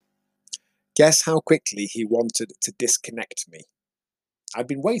Guess how quickly he wanted to disconnect me? I'd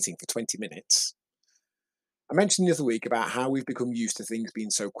been waiting for 20 minutes. I mentioned the other week about how we've become used to things being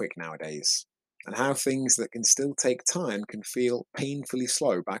so quick nowadays, and how things that can still take time can feel painfully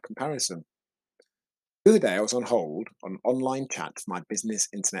slow by comparison. The other day, I was on hold on online chat for my business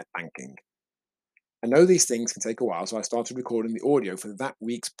internet banking. I know these things can take a while, so I started recording the audio for that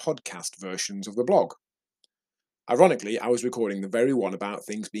week's podcast versions of the blog. Ironically, I was recording the very one about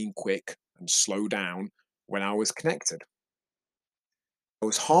things being quick and slow down when I was connected. I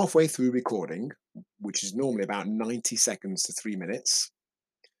was halfway through recording, which is normally about 90 seconds to 3 minutes.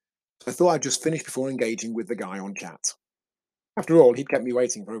 So I thought I'd just finish before engaging with the guy on chat. After all, he'd kept me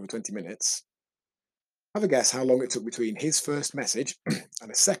waiting for over 20 minutes. Have a guess how long it took between his first message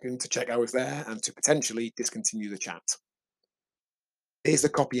and a second to check I was there and to potentially discontinue the chat. Here's the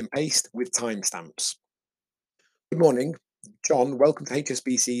copy and paste with timestamps. Good morning, John. Welcome to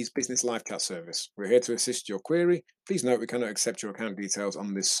HSBC's Business Live Chat service. We're here to assist your query. Please note we cannot accept your account details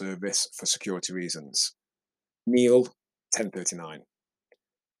on this service for security reasons. Neil, 10:39.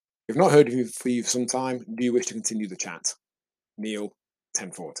 We've not heard from you for some time. Do you wish to continue the chat? Neil,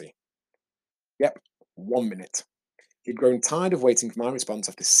 10:40. Yep, 1 minute. He'd grown tired of waiting for my response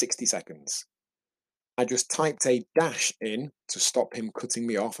after 60 seconds. I just typed a dash in to stop him cutting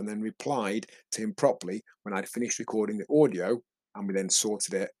me off and then replied to him properly when I'd finished recording the audio, and we then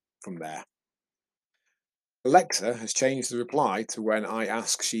sorted it from there. Alexa has changed the reply to when I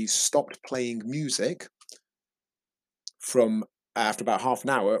ask she's stopped playing music from after about half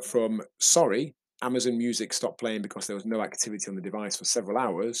an hour from sorry, Amazon Music stopped playing because there was no activity on the device for several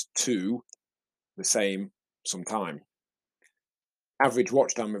hours to the same sometime. Average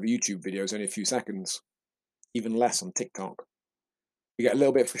watch time of a YouTube video is only a few seconds, even less on TikTok. You get a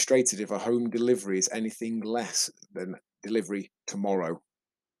little bit frustrated if a home delivery is anything less than delivery tomorrow.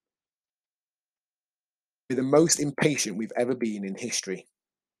 We're the most impatient we've ever been in history.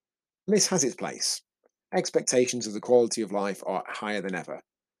 And this has its place. Expectations of the quality of life are higher than ever.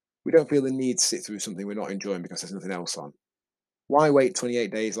 We don't feel the need to sit through something we're not enjoying because there's nothing else on. Why wait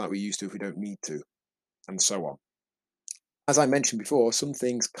 28 days like we used to if we don't need to? And so on. As I mentioned before, some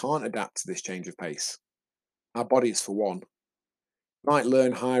things can't adapt to this change of pace. Our bodies, for one, might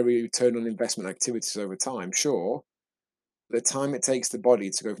learn higher return on investment activities over time, sure, but the time it takes the body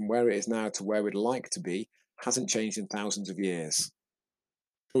to go from where it is now to where we'd like to be hasn't changed in thousands of years.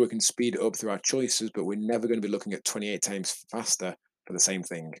 Sure, we can speed it up through our choices, but we're never going to be looking at 28 times faster for the same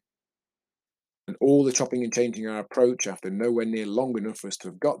thing. And all the chopping and changing our approach after nowhere near long enough for us to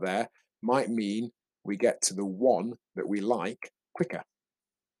have got there might mean we get to the one that we like quicker.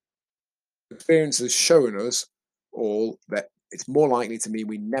 Experience has shown us all that it's more likely to mean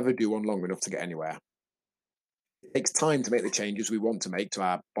we never do one long enough to get anywhere. It takes time to make the changes we want to make to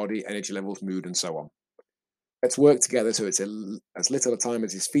our body, energy levels, mood, and so on. Let's work together so it's as little a time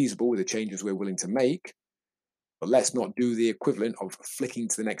as is feasible with the changes we're willing to make, but let's not do the equivalent of flicking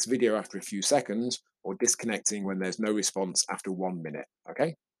to the next video after a few seconds or disconnecting when there's no response after 1 minute.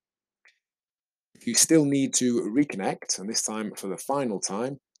 Okay? If you still need to reconnect, and this time for the final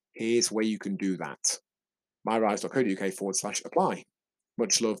time, here's where you can do that. myrise.co.uk/apply.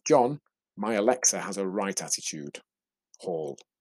 Much love, John. My Alexa has a right attitude. Hall.